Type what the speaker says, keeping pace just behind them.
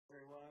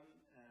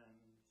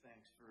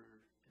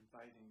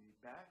inviting me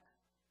back.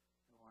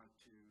 I want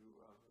to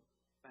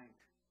thank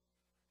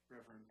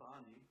Reverend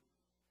Bonnie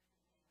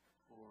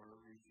for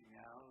reaching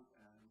out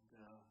and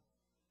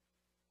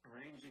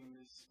arranging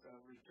this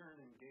return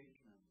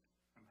engagement.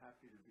 I'm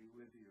happy to be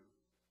with you.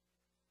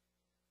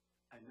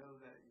 I know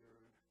that your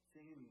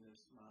theme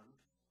this month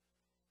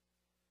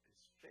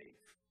is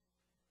faith.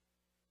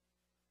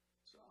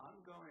 So I'm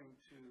going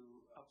to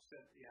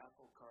upset the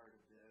apple cart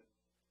a bit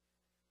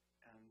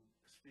and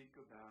speak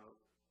about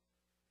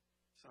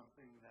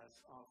something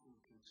that's often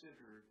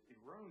considered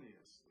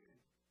erroneously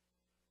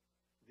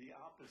the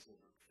opposite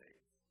of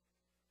faith,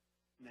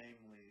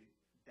 namely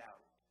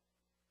doubt.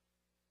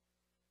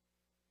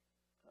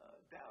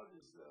 Doubt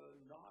is a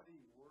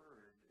naughty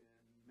word in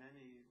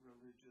many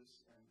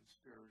religious and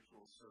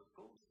spiritual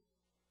circles.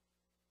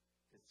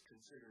 It's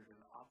considered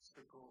an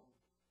obstacle,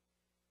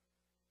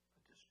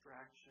 a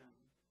distraction,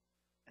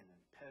 an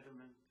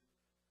impediment.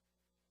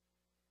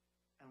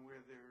 And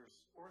where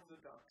there's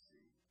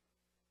orthodoxy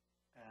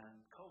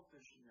and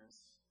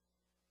cultishness,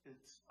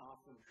 it's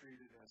often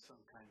treated as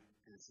some kind of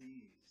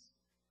disease,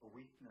 a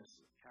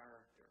weakness of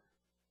character.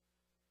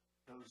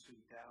 Those who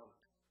doubt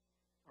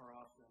are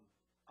often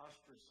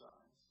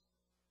ostracized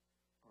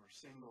or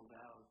singled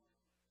out,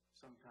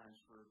 sometimes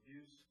for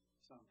abuse,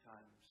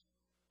 sometimes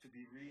to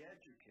be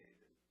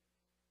re-educated.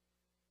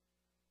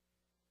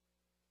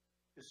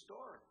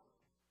 Historically,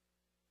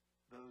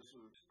 those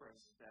who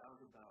express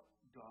doubt about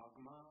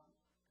dogma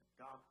and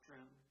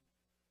doctrine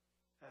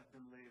have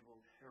been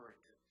labeled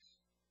heretics.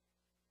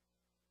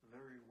 The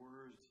very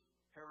words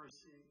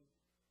heresy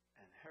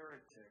and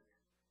heretic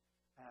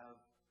have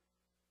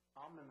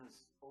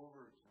ominous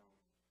overtones.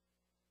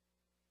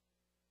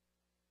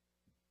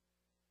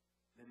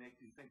 They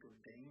make you think of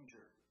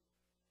danger,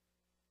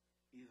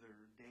 either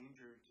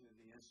danger to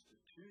the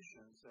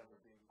institutions that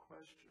are being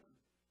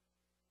questioned,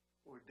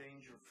 or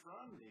danger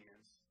from the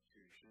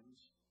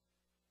institutions,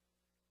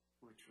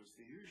 which was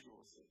the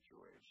usual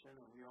situation.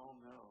 And we all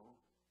know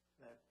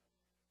that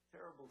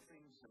terrible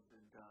things have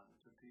been done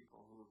to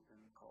people who have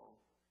been called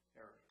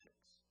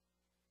heretics.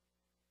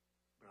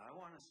 But I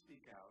want to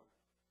speak out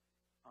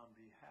on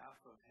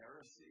behalf of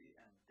heresy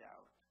and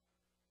doubt.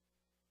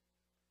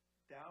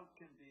 Doubt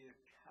can be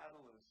a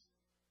catalyst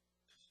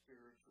to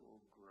spiritual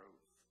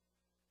growth.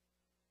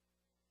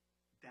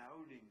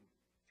 Doubting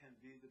can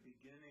be the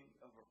beginning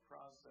of a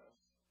process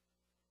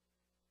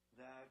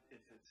that,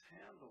 if it's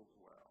handled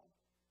well,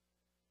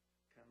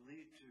 can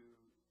lead to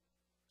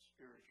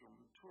spiritual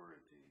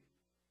maturity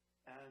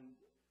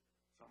and,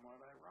 somewhat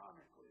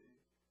ironically,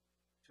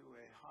 to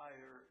a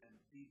higher and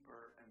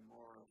deeper and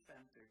more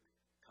authentic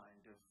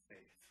kind of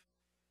faith.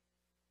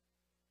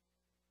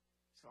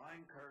 So I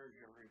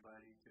encourage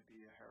everybody to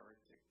be a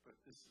heretic, but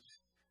this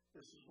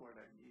is what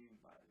I mean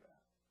by that.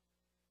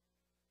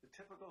 The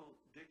typical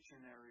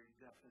dictionary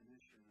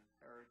definition of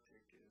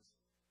heretic is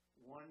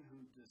one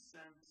who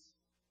dissents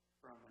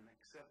from an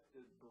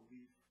accepted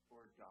belief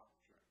or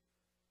doctrine.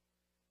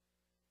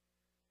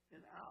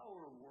 In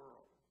our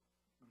world,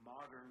 the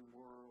modern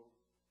world,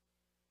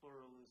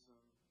 pluralism,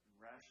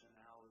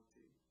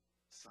 rationality,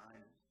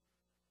 science,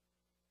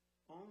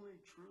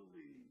 only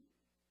truly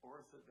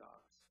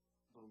orthodox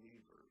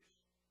believers,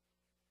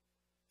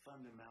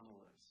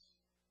 fundamentalists,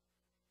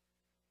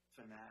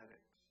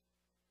 fanatics,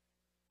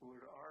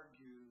 would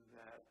argue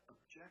that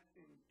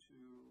objecting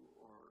to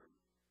or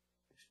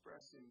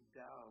expressing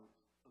doubt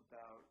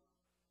about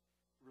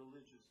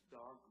religious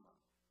dogma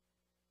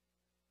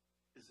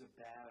is a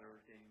bad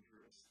or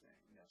dangerous thing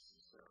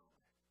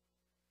necessarily.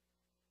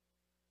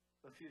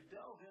 But if you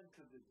delve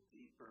into the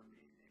deeper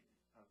meaning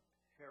of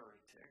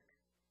heretic,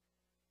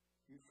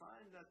 you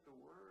find that the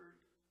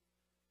word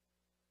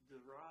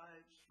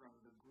derives from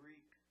the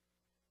Greek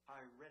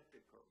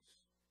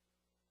airetikos,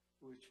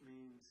 which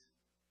means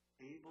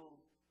able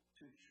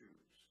to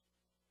choose.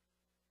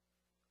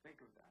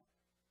 Think of that.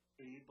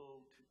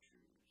 Able to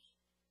choose.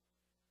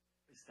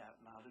 Is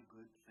that not a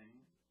good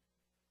thing?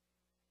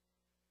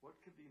 What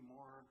could be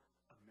more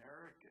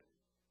American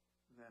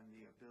than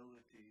the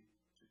ability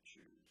to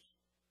choose?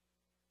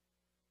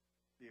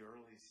 The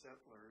early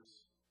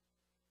settlers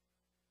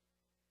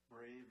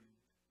braved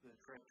the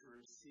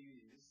treacherous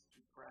seas to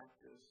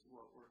practice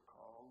what were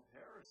called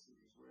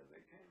heresies where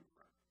they came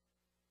from.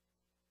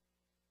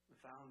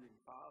 The founding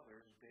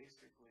fathers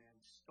basically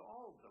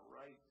installed the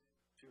right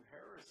to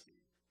heresy,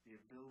 the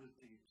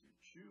ability to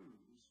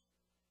choose,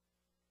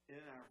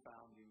 in our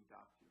founding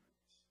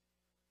documents.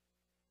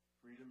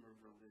 Freedom of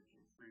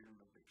religion, freedom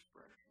of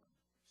expression,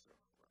 and so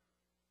forth.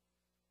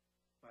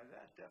 By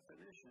that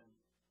definition,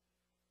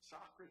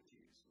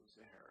 Socrates was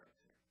a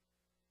heretic.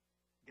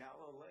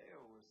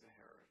 Galileo was a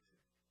heretic.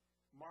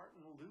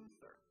 Martin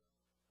Luther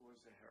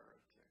was a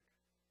heretic.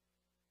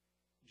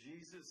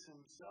 Jesus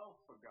himself,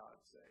 for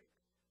God's sake,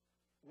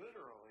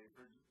 literally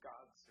for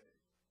God's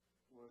sake,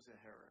 was a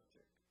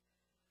heretic.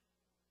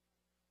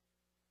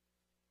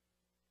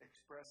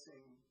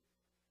 Expressing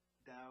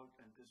doubt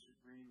and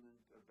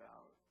disagreement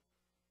about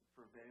the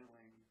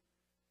prevailing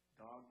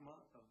dogma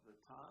of the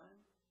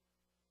time,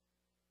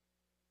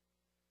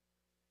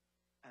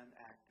 and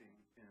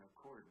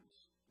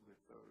accordance with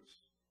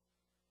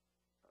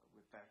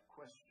with that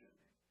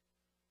questioning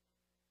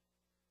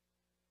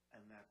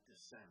and that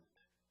dissent.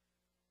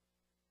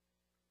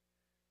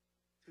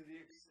 To the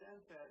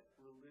extent that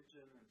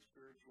religion and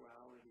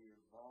spirituality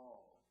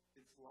evolved,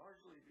 it's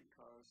largely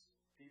because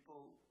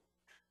people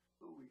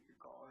who we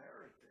could call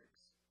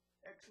heretics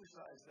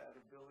exercised that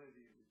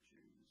ability to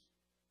choose,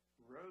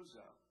 rose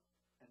up,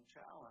 and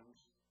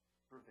challenged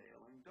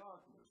prevailing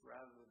dogmas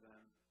rather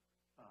than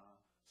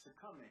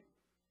succumbing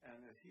and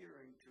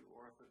adhering to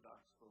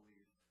orthodox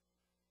belief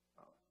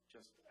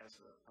just as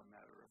a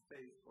matter of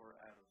faith or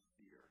out of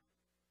fear.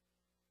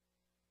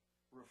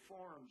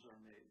 Reforms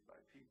are made by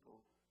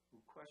people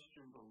who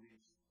question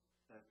beliefs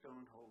that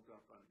don't hold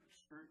up under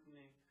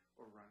scrutiny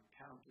or run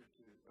counter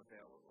to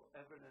available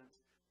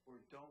evidence or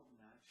don't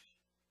match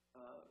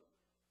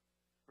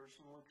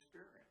personal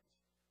experience.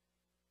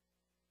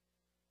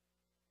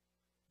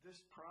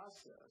 This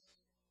process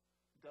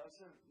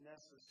doesn't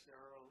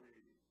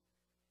necessarily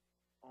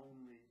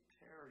only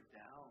tear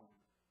down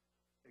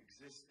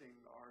existing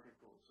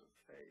articles of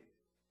faith,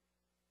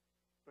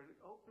 but it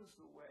opens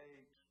the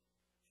way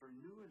for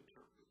new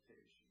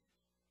interpretations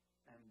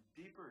and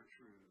deeper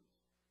truths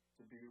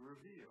to be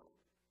revealed.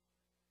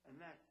 And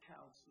that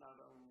counts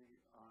not only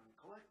on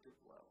collective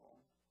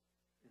level,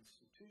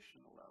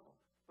 institutional level,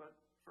 but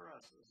for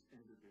us as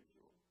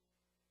individuals.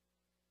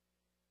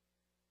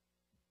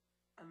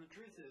 And the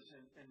truth is,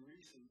 in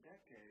recent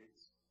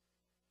decades,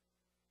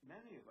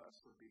 many of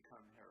us have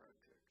become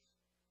heretics,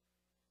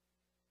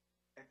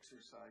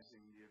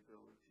 exercising the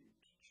ability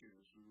to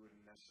choose. We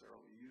wouldn't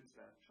necessarily use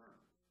that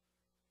term.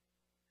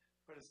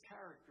 But as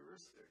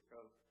characteristic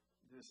of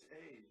this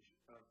age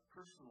of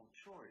personal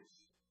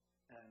choice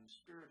and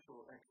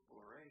spiritual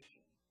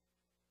exploration,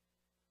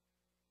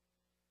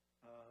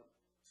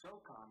 so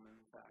common,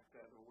 in fact,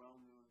 that a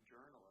well-known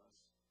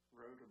journalist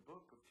wrote a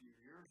book a few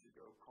years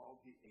ago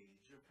called The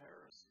Age of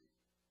Heresy.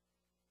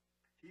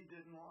 He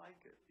didn't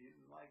like it. He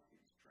didn't like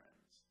these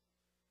trends.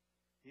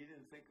 He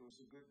didn't think it was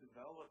a good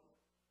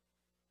development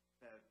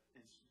that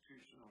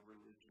institutional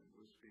religion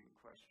was being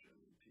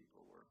questioned and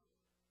people were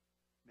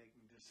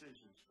making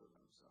decisions for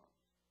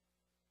themselves.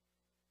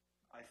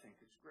 I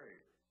think it's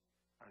great.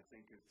 I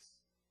think it's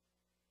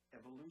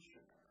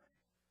evolutionary.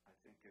 I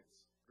think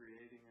it's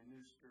creating a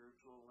new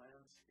spiritual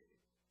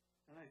landscape.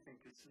 And I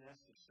think it's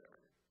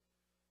necessary.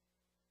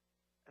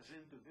 As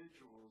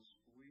individuals,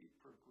 we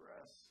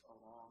progress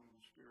along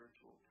the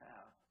spiritual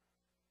path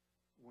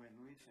when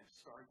we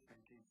start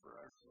thinking for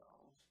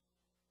ourselves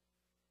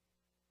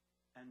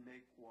and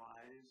make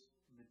wise,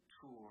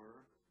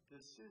 mature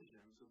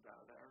decisions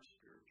about our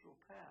spiritual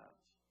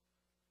paths.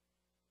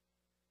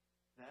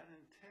 That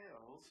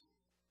entails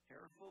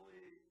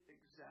carefully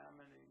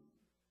examining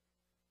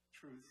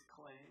truth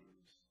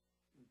claims,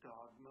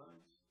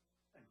 dogmas,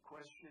 and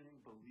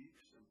questioning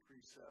beliefs and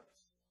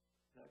precepts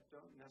that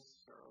don't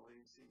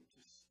necessarily seem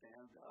to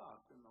stand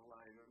up in the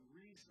light of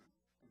reason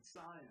and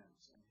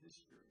science and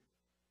history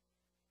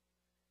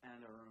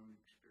and our own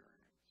experience.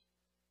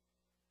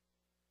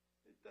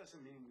 It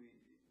doesn't mean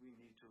we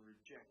need to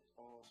reject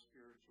all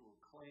spiritual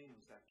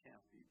claims that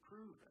can't be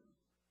proven.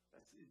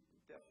 That's the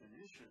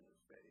definition of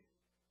faith,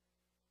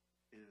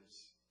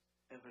 is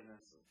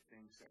evidence of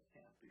things that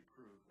can't be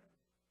proven,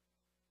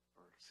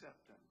 or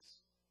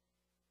acceptance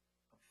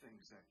of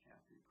things that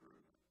can't be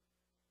proven.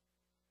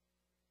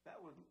 That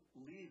would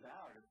leave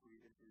out, if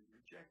we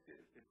rejected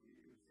it, if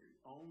we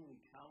only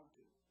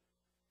counted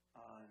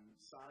on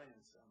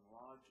science and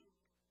logic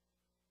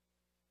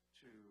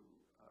to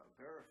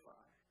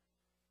verify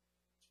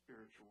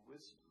spiritual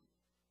wisdom,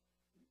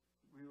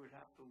 we would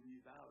have to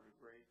leave out a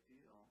great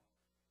deal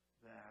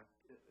that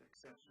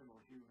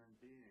exceptional human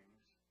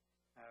beings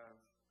have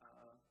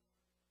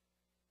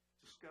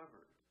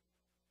discovered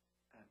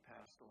and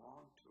passed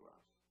along to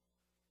us.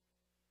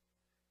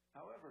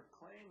 However,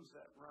 claims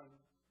that run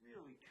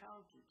really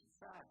counter to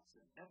facts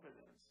and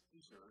evidence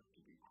deserve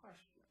to be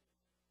questioned,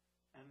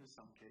 and in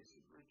some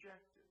cases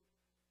rejected.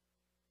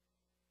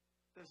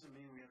 Doesn't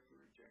mean we have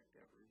to reject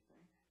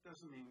everything.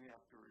 Doesn't mean we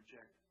have to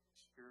reject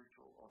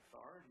spiritual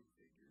authority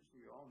figures.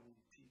 We all need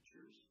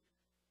teachers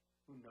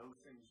who know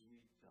things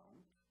we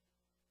don't.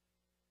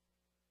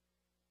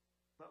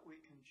 But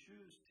we can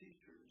choose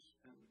teachers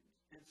and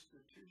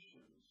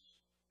institutions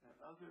and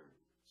other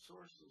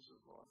sources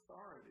of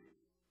authority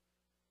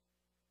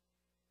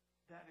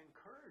that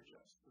encourage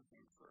us to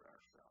think for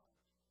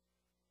ourselves,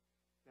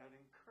 that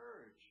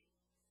encourage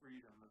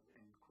freedom of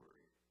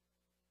inquiry,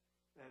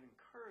 that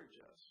encourage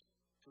us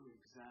to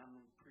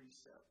examine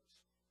precepts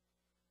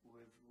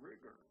with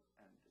rigor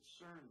and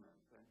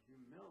discernment and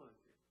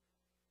humility.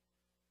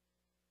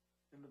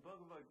 In the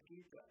Bhagavad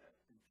Gita,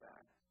 in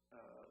fact,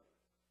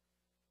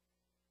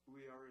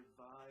 we are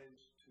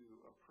advised to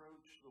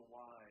approach the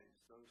wise,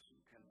 those who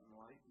can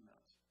enlighten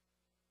us,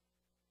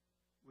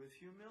 with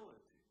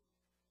humility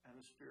and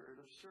a spirit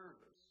of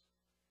service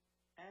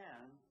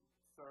and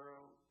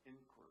thorough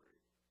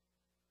inquiry,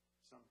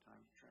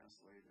 sometimes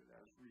translated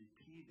as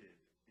repeated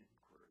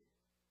inquiry.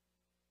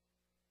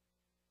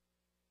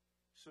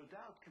 So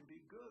doubt can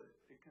be good.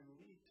 It can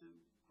lead to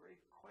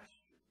great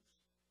questions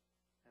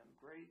and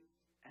great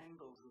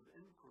angles of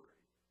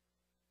inquiry.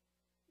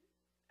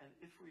 And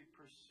if we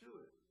pursue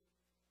it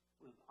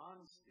with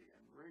honesty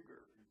and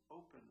rigor and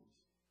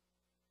openness,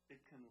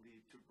 it can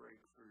lead to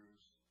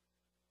breakthroughs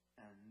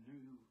and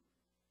new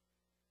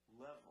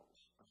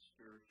levels of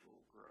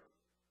spiritual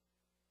growth.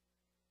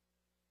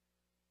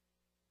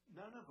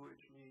 None of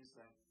which means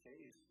that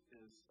faith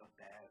is a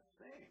bad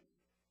thing.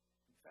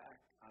 In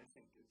fact, I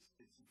think it's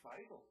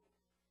vital.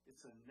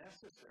 It's a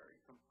necessary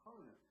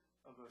component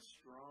of a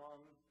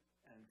strong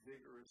and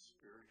vigorous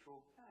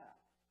spiritual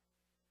path.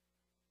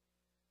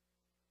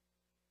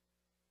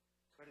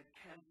 But it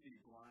can't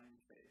be blind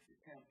faith. It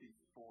can't be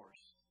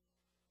forced.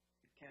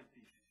 It can't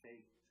be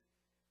faked.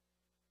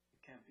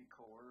 It can't be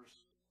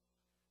coerced.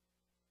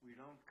 We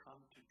don't come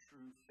to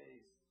true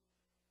faith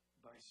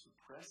by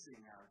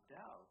suppressing our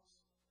doubts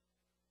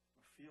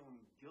or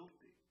feeling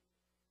guilty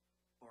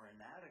or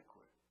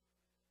inadequate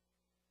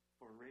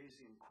or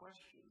raising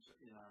questions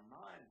in our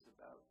minds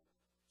about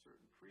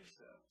certain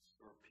precepts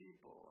or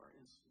people or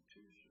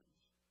institutions.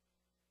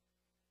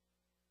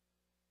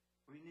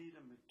 We need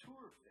a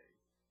mature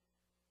faith,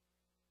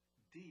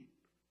 deep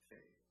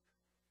faith,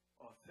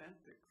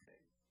 authentic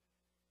faith.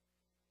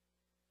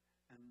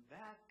 And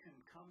that can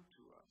come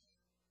to us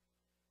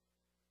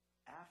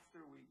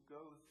after we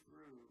go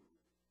through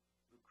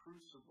the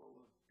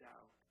crucible of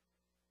doubt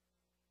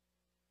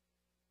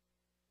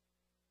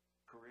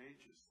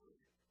courageously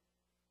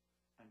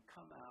and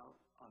come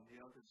out on the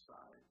other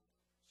side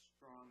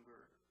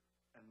stronger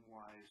and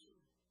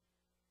wiser.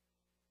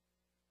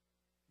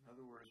 In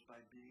other words, by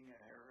being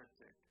a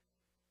heretic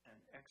and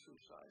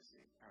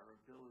exercising our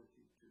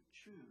ability to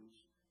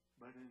choose,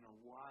 but in a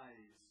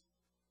wise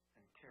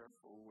and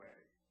careful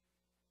way.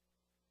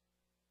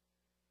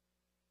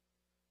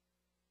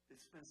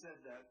 It's been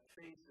said that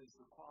faith is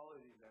the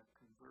quality that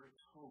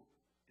converts hope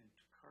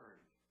into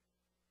courage.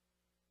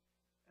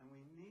 And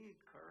we need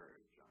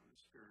courage on the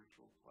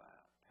spiritual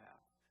path.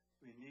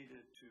 We need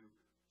it to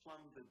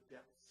plumb the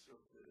depths of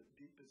the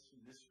deepest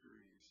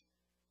mysteries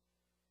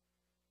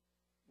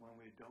when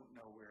we don't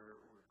know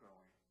where we're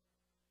going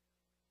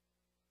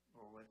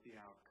or what the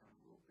outcome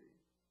will be.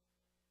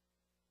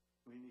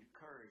 We need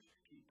courage to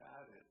keep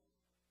at it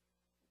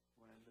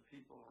when the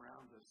people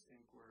around us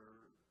think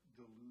we're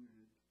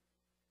deluded.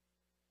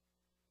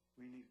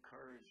 We need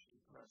courage to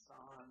press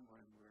on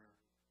when we're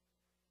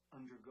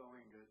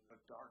undergoing a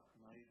dark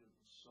night of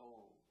the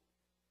soul.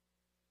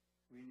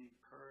 We need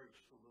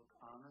courage to look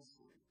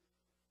honestly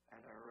at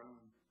our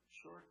own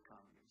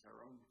shortcomings,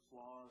 our own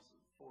flaws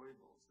and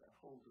foibles that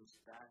hold us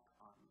back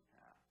on the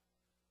path.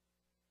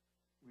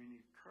 We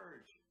need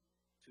courage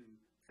to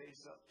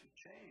face up to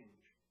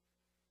change,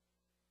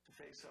 to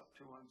face up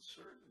to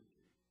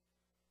uncertainty,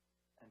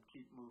 and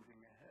keep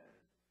moving ahead.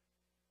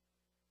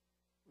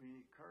 We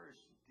need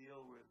courage to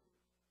deal with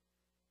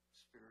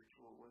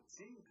what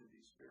seem to be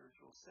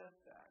spiritual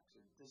setbacks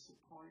and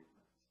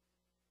disappointments,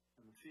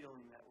 and the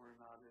feeling that we're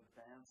not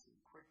advancing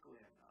quickly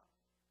enough,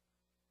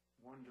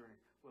 wondering,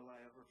 will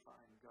I ever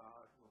find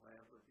God? Will I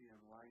ever be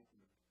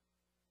enlightened?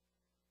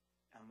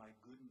 Am I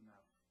good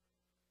enough?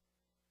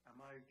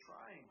 Am I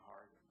trying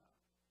hard enough?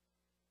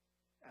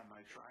 Am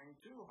I trying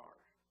too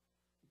hard?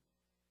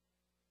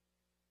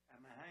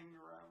 Am I hanging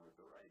around with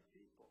the right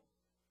people?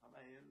 Am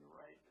I in the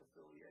right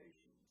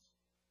affiliations?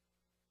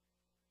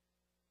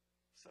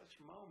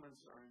 Such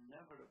moments are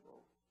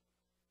inevitable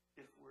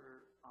if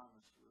we're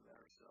honest with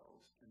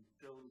ourselves and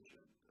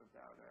diligent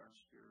about our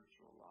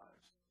spiritual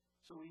lives.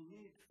 So we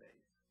need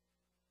faith,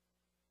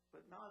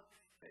 but not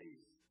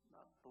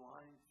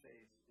blind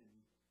faith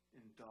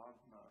in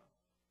dogma,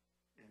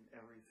 in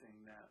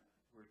everything that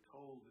we're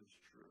told is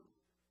true.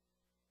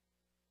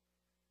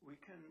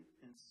 We can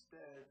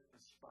instead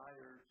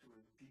aspire to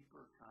a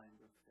deeper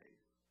kind of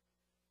faith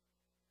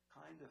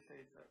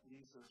that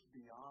leads us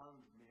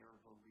beyond mere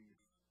belief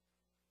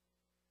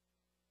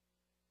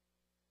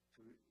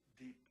to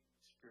deep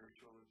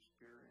spiritual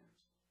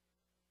experience.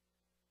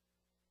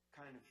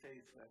 Kind of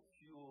faith that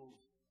fuels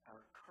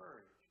our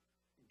courage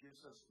and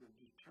gives us the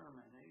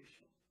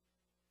determination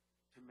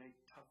to make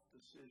tough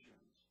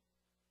decisions,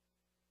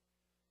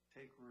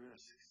 take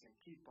risks, and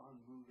keep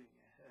on moving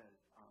ahead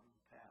on the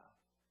path,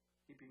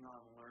 keeping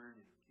on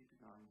learning,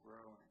 keeping on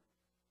growing.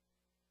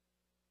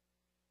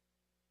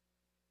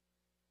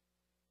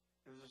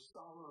 There's a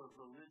scholar of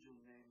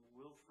religion named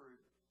Wilfred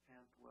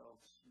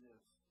Cantwell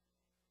Smith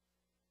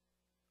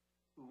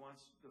who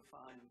wants to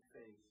define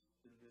faith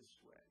in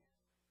this way.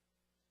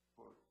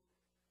 Quote,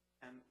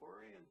 an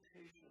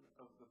orientation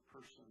of the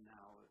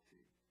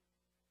personality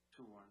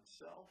to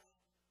oneself,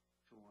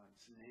 to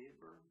one's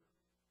neighbor,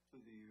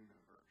 to the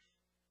universe.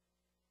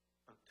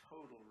 A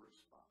total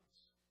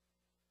response.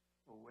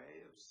 A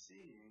way of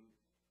seeing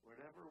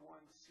whatever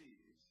one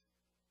sees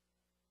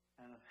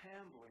and of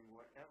handling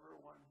whatever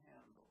one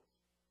handles.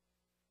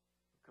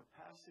 A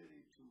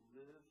capacity to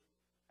live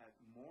at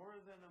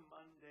more than a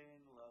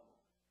mundane level.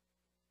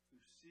 To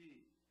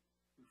see,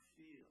 to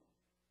feel,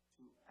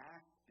 to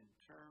act in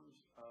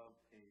terms of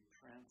a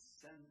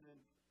transcendent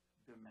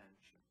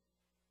dimension.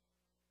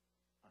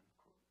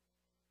 Unquote.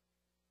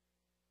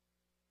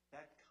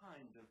 That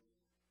kind of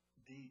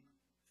deep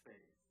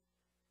faith,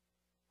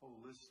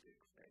 holistic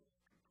faith,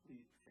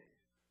 complete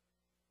faith,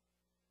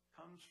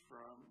 comes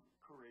from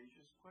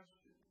courageous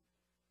questioning.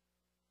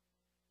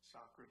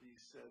 Socrates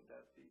said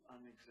that the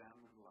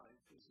unexamined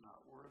life is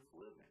not worth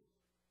living.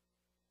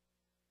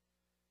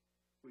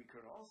 We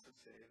could also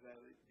say that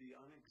the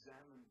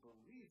unexamined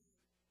belief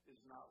is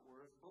not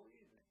worth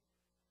believing.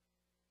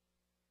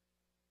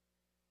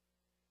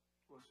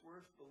 What's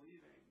worth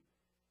believing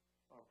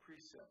are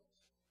precepts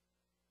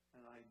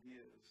and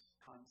ideas,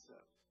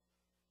 concepts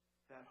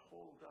that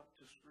hold up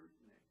to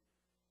scrutiny,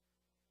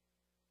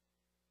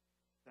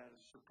 that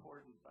is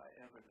supported by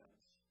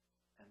evidence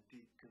and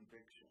deep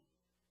conviction,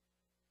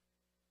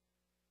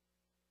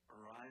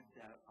 arrived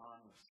at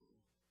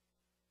honestly.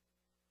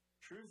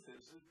 Truth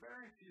is, there's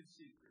very few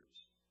seekers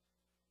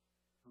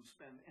who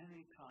spend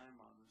any time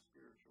on the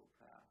spiritual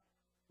path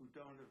who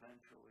don't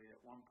eventually, at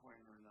one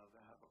point or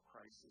another, have a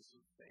crisis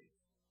of faith.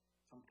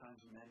 Sometimes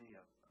many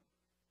of them.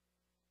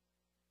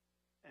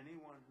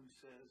 Anyone who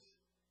says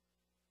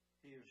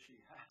he or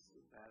she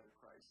hasn't had a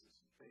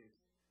crisis of faith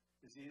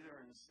is either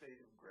in a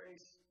state of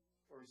grace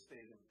or a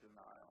state of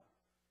denial.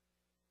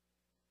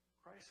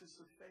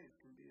 Crisis of faith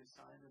can be a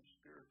sign of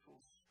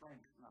spiritual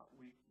strength, not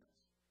weakness.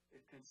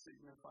 It can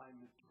signify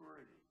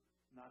maturity,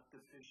 not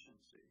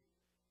deficiency.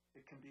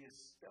 It can be a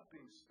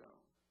stepping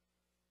stone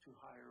to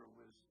higher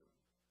wisdom.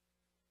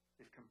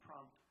 It can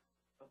prompt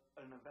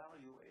an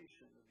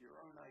evaluation of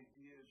your own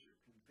ideas, your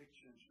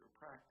convictions, your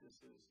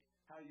practices,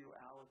 how you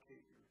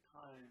allocate your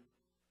time,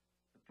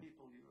 the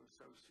people you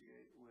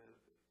associate with,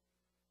 the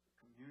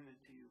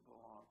community you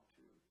belong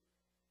to.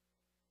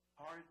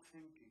 Hard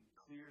thinking,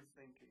 clear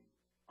thinking,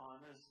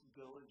 honest,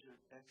 diligent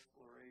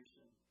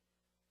exploration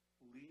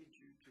lead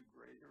you to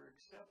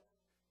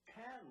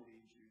can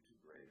lead you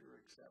to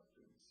greater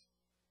acceptance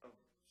of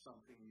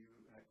something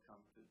you had come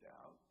to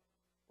doubt,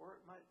 or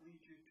it might lead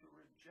you to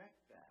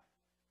reject that.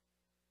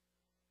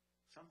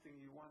 Something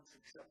you once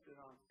accepted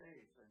on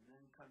faith and then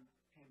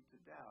came to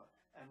doubt,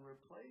 and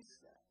replace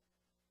that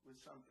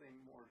with something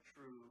more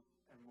true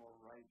and more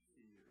right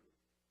for you.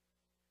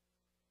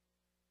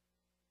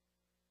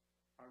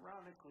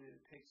 Ironically,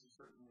 it takes a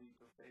certain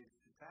leap of faith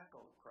to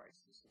tackle a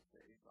crisis of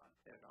faith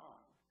head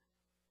on.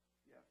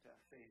 You have to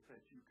have faith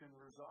that you can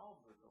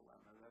resolve the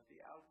dilemma, that the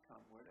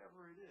outcome,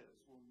 whatever it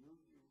is, will move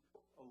you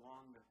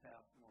along the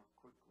path more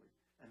quickly,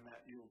 and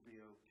that you'll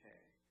be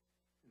okay,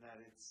 and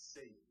that it's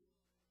safe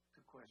to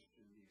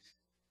question these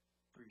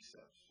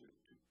precepts,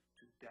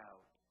 to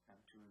doubt, and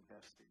to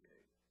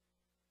investigate.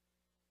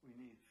 We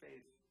need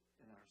faith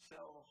in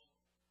ourselves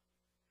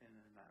and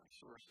in our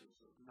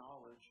sources of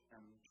knowledge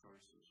and the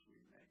choices we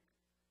make.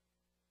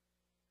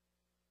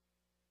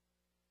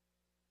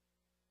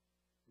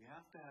 We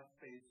have to have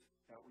faith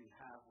that we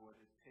have what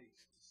it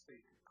takes to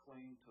stake a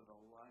claim to the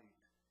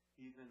light,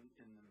 even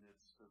in the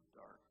midst of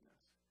darkness.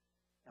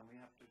 And we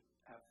have to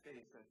have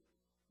faith that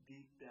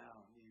deep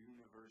down the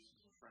universe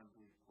is a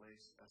friendly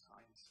place, as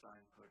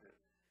Einstein put it,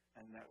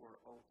 and that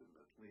we're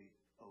ultimately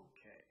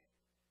okay.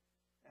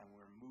 And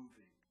we're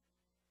moving,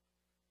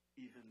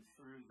 even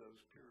through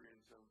those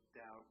periods of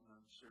doubt and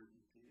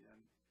uncertainty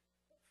and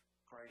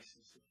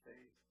crisis of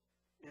faith,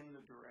 in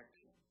the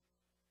direction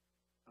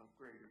of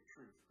greater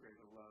truth,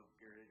 greater love,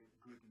 greater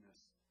goodness,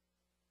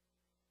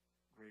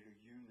 greater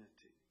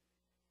unity.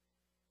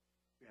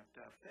 We have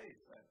to have faith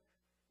that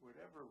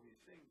whatever we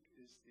think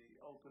is the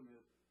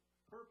ultimate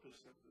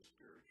purpose of the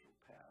spiritual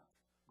path,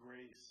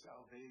 grace,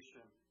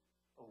 salvation,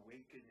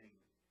 awakening,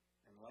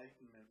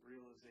 enlightenment,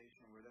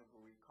 realization,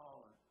 whatever we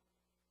call it,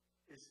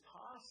 is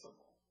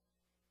possible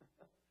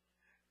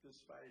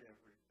despite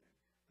everything.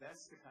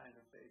 That's the kind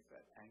of faith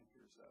that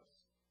anchors us,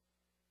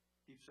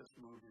 keeps us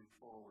moving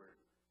forward,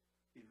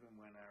 even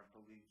when our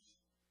beliefs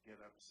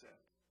get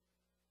upset,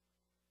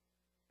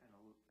 and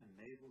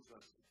enables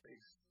us to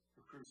face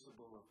the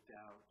crucible of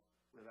doubt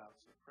without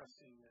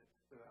suppressing it,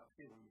 without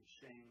feeling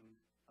ashamed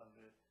of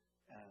it,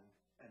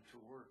 and to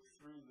work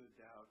through the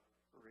doubt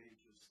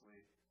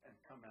courageously and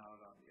come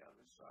out on the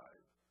other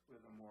side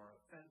with a more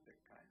authentic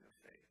kind of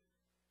faith,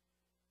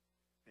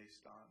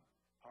 based on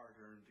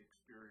hard-earned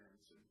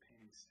experience and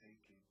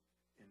painstaking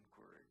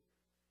inquiry.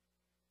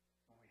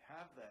 When we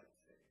have that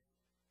faith,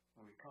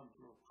 when we come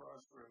to a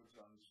crossroads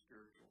on the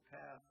spiritual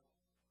path,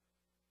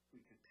 we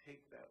can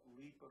take that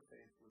leap of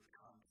faith with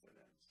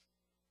confidence,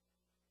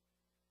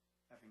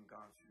 having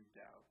gone through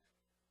doubt.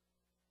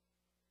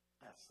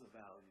 That's the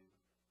value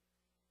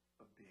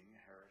of being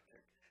a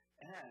heretic.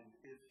 And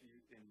if you,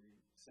 in the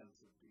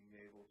sense of being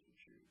able to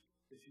choose,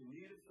 if you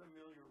need a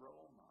familiar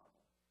role model,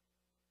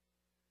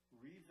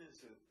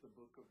 revisit the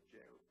book of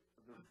Job,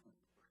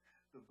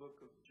 the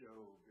book of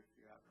Job, if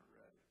you haven't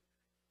read it.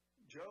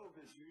 Job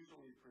is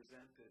usually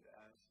presented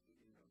as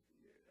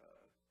the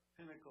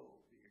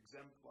pinnacle, the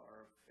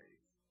exemplar of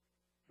faith.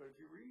 But if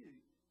you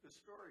read the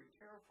story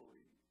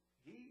carefully,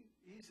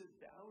 he's a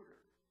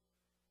doubter.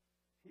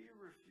 He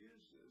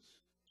refuses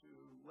to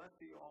let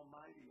the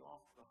Almighty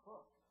off the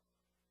hook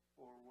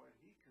for what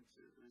he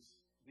considers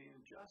the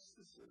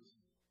injustices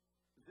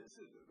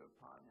visited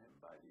upon him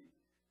by the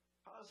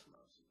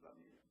cosmos. I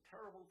mean,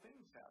 terrible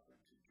things happen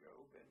to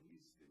Job, and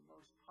he's the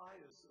most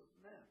pious of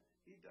men.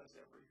 He does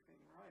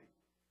everything right.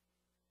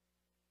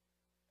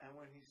 And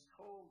when he's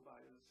told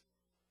by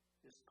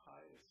his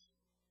pious,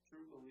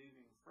 true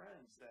believing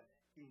friends that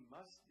he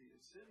must be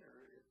a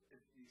sinner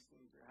if these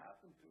things are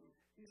happening to him,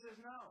 he says,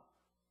 no,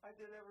 I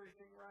did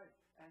everything right.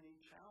 And he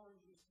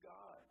challenges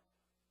God.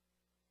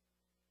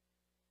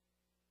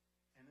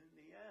 And in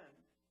the end,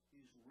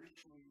 he's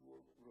richly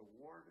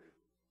rewarded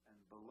and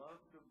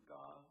beloved of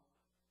God,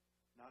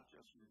 not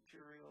just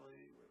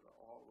materially, with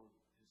all of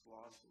his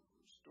losses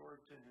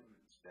restored to him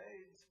in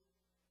spades,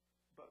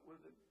 but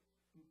with an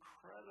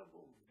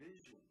incredible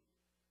vision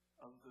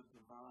of the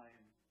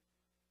divine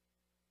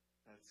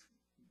that's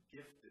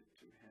gifted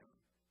to him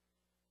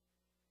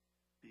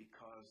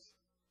because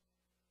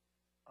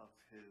of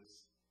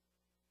his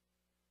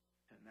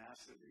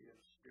tenacity of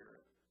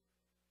spirit.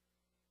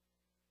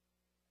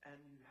 And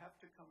you have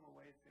to come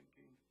away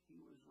thinking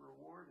he was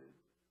rewarded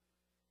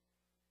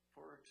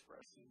for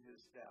expressing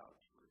his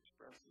doubts, for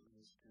expressing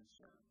his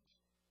concerns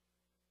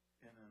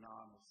in an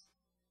honest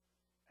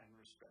and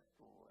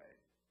respectful way.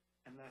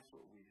 And that's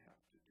what we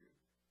have to do.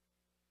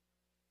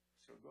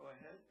 So go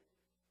ahead.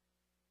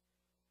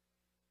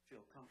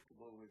 Feel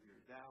comfortable with your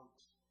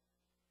doubts.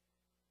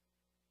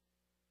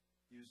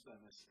 Use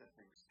them as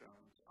stepping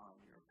stones on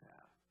your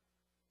path.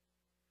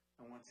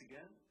 And once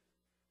again,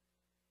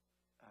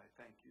 I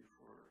thank you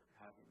for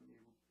having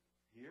me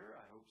here.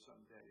 I hope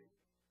someday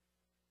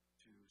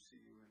to see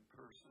you in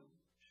person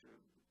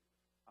should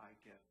I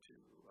get to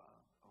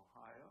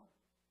Ohio,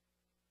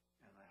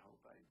 and I hope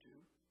I do.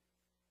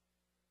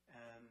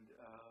 And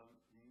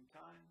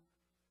meantime,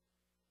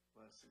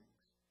 blessings.